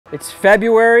It's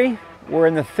February, we're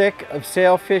in the thick of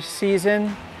sailfish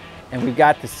season, and we've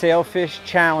got the Sailfish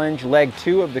Challenge, leg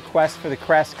 2 of the Quest for the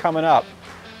Crest coming up.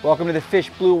 Welcome to the Fish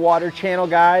Blue Water channel,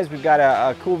 guys. We've got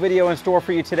a cool video in store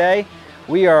for you today.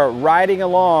 We are riding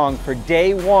along for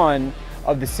day 1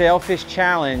 of the Sailfish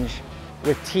Challenge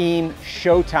with Team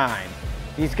Showtime.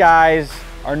 These guys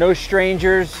are no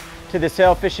strangers to the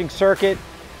sailfishing circuit.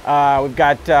 We've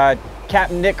got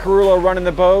Captain Nick Carullo running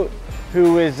the boat,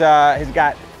 who has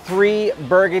got 3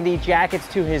 burgundy jackets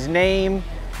to his name.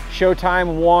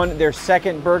 Showtime won their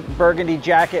second burgundy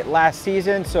jacket last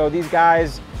season, so these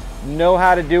guys know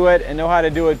how to do it and know how to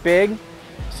do it big.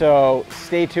 So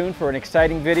stay tuned for an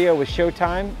exciting video with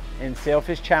Showtime and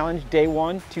Sailfish Challenge Day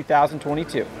 1,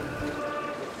 2022.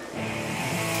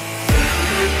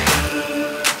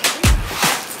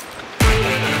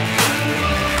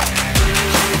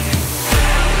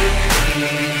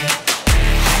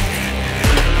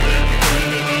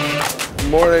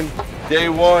 Morning, day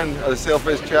 1 of the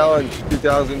Sailfish Challenge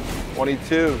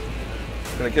 2022.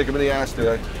 Gonna kick him in the ass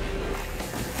today.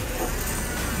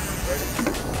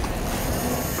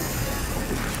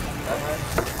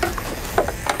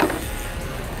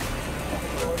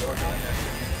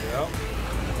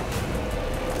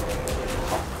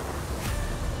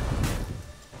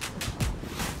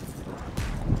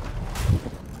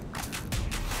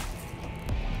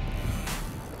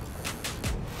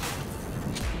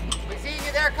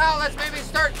 There, Kyle, let's maybe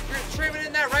start trimming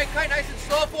in that right kite nice and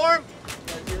slow for him.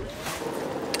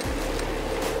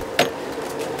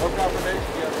 No confirmation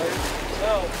yet, ladies.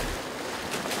 No.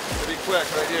 It'll be quick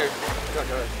right here. Go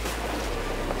ahead.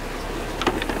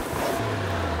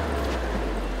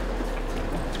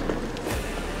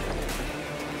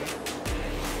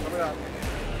 Coming up.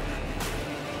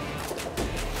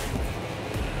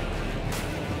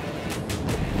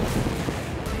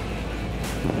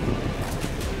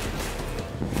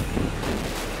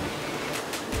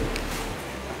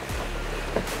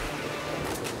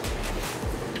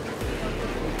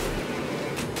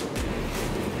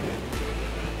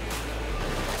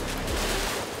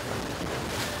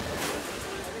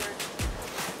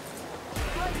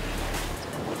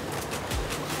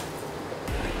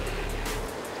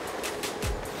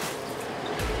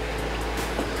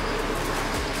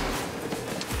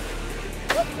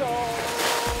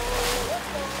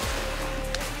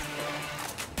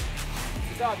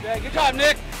 Good job,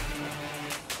 Nick.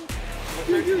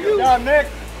 Good job, Nick.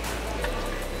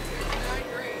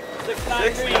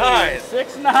 6'9".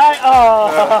 6'9". Oh.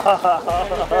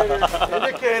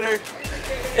 Indicator.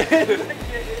 Indicator.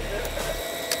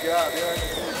 Yeah,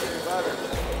 better.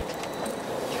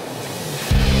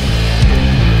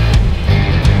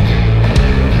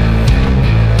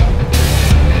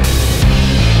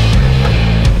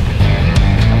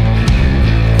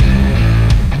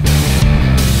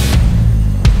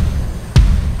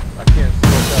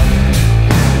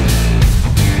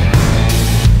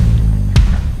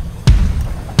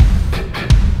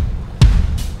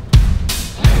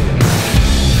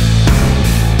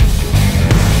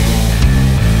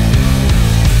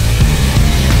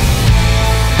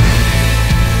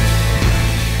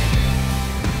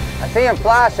 I see him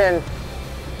flashing.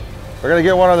 We're gonna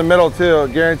get one on the middle too, I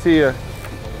guarantee you.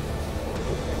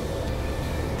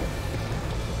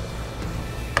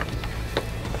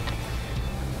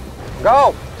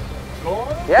 Go. Go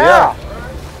on? Yeah.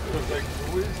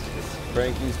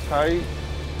 Frankie's tight.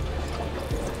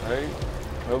 Right?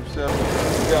 Hope so.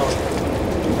 Keep going.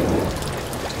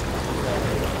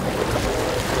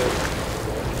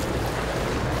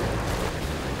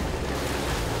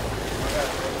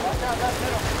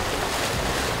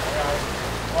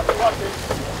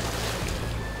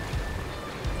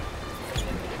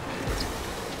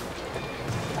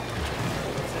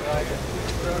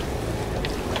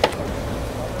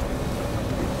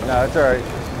 No, it's all right.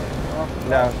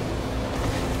 No.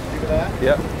 Look at that.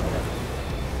 Yep.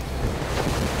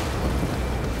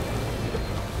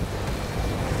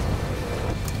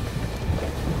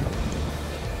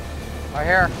 Right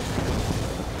here.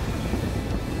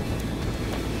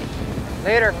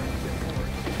 Later.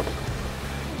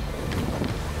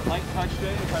 Light touch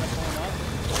day to try to pull him up.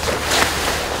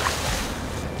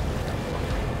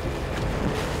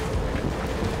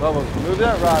 Bubbles, move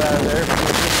that rod out of there.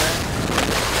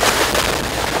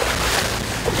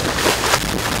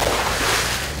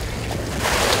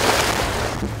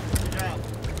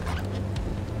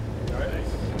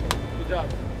 Good job.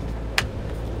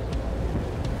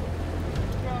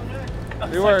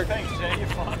 Good work. Thanks, Jay. You're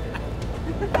fine.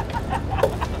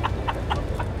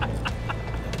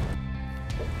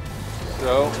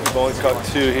 So we've only caught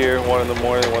 2 here, one in the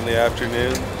morning, one in the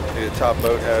afternoon. The top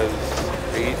boat has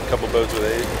 8, a couple boats with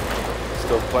 8.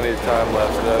 Still plenty of time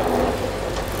left though.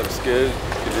 Looks good.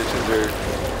 Conditions are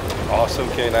awesome.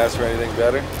 Can't ask for anything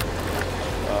better.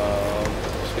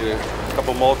 Just need a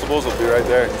couple multiples. Will be right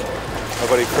there. My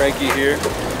buddy Frankie here.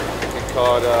 He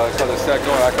caught the second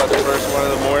one. I caught the first one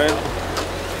in the morning.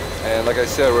 And like I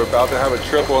said, we're about to have a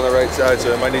triple on the right side,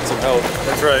 so it might need some help.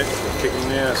 That's right. Kicking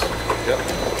the ass. Yep.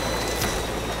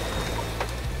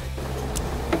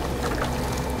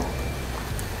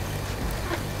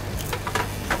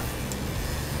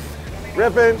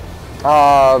 Ripping.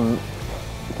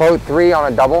 Boat 3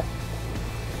 on a double.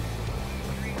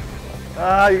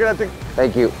 You're gonna have to.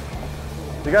 Thank you.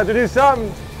 You got to do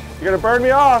something. You're gonna burn me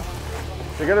off.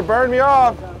 You're gonna burn me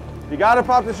off. You gotta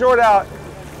pop the short out.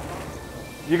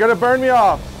 You're gonna burn me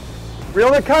off.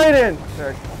 Reel the kite in.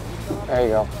 There. There you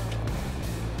go.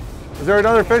 Is there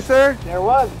another fish there? There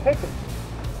was. Pick it.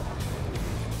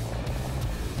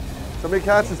 Somebody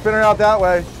catch the spinner out that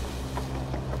way.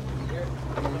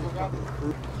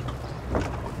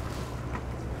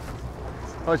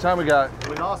 How much time we got?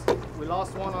 We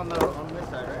lost one on this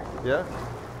side, right? Yeah.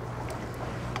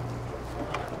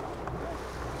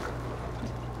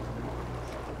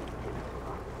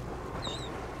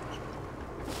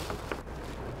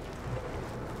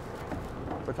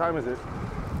 What time is it?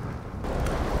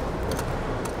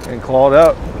 And clawed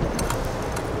up.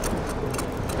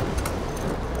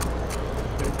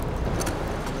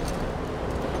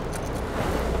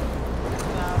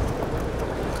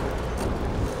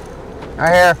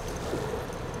 Right here.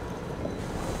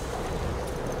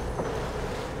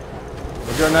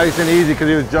 We'll go nice and easy because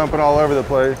he was jumping all over the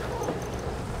place.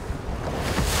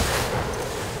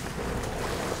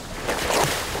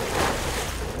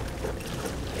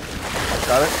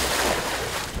 Got it?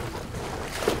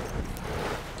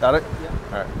 Got it? Yeah.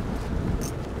 All right.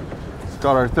 It's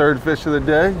got our third fish of the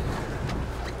day.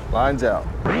 Line's out.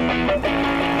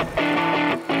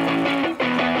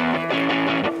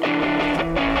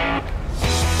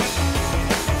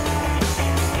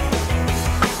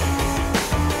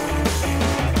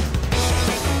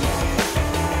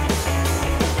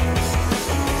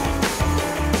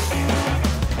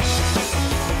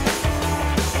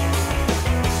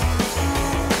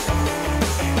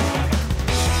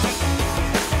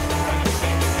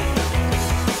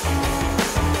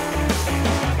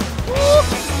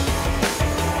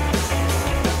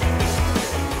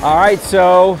 All right,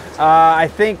 so I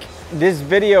think this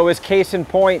video is case in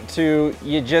point to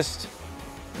you just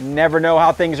never know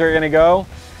how things are gonna go.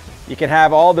 You can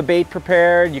have all the bait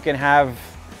prepared, you can have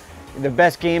the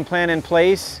best game plan in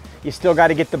place, you still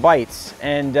gotta get the bites.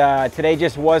 And today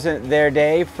just wasn't their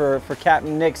day for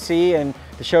Captain Nick C and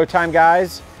the Showtime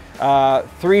guys.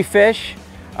 3 fish,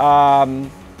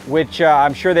 which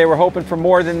I'm sure they were hoping for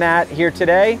more than that here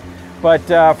today.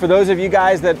 But for those of you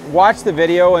guys that watch the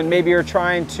video and maybe are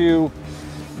trying to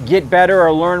get better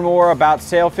or learn more about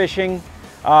sail fishing,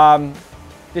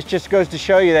 this just goes to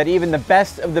show you that even the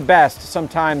best of the best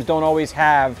sometimes don't always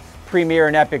have premier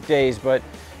and epic days. But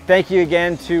thank you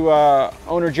again to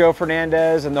owner Joe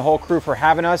Fernandez and the whole crew for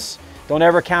having us. Don't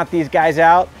ever count these guys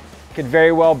out. Could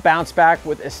very well bounce back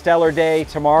with a stellar day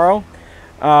tomorrow.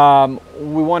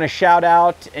 We want to shout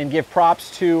out and give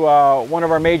props to one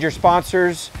of our major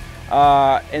sponsors.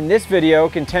 In this video,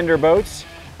 Contender Boats.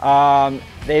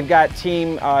 They've got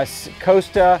team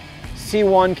Costa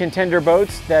C1 Contender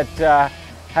Boats that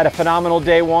had a phenomenal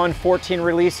day one, 14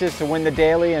 releases to win the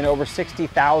daily and over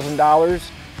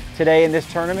 $60,000 today in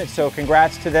this tournament. So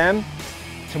congrats to them.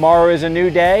 Tomorrow is a new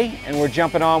day and we're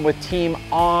jumping on with team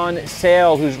On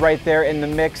Sail, who's right there in the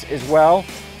mix as well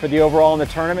for the overall in the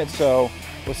tournament. So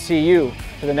we'll see you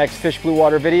for the next Fish Blue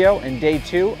Water video and day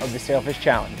 2 of the Sailfish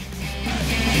Challenge.